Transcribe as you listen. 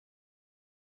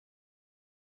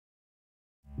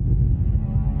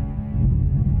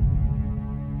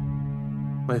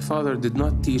My father did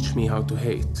not teach me how to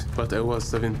hate, but I was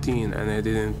 17 and I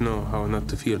didn't know how not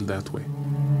to feel that way.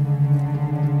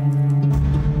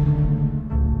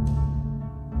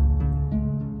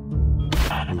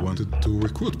 We wanted to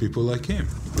recruit people like him.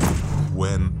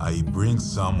 When I bring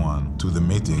someone to the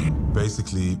meeting,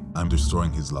 basically, I'm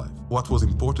destroying his life. What was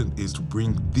important is to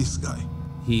bring this guy.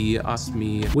 He asked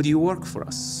me, would you work for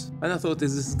us? And I thought,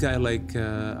 is this guy like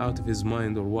out of his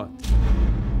mind or what?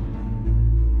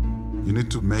 You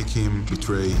need to make him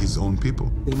betray his own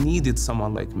people. They needed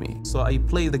someone like me, so I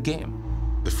played the game.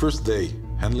 The first day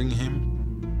handling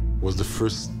him was the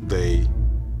first day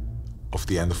of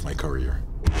the end of my career.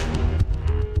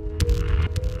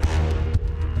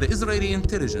 The Israeli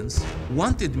intelligence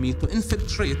wanted me to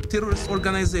infiltrate terrorist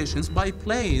organizations by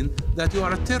playing that you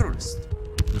are a terrorist.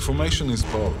 Information is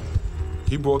power.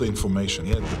 He brought the information,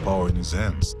 he had the power in his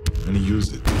hands, and he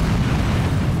used it.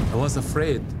 I was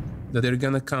afraid that they're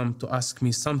gonna come to ask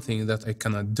me something that I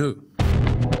cannot do.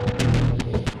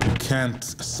 You can't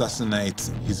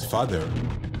assassinate his father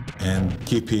and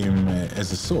keep him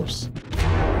as a source.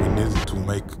 We needed to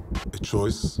make a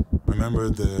choice. Remember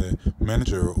the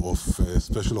manager of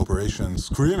special operations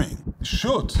screaming,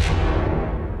 "Shoot!"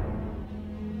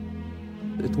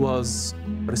 It was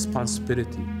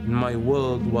responsibility. In my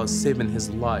world was saving his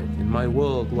life. In my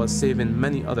world was saving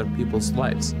many other people's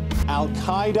lives.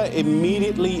 Al-Qaeda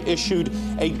immediately issued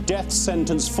a death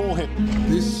sentence for him.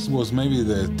 This was maybe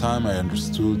the time I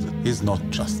understood that he's not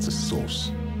just a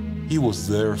source. He was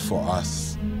there for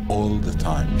us all the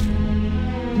time.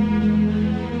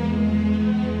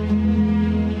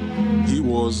 He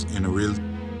was in a real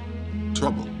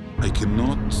trouble. I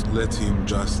cannot let him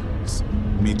just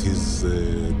meet his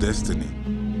destiny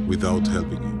without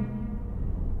helping him.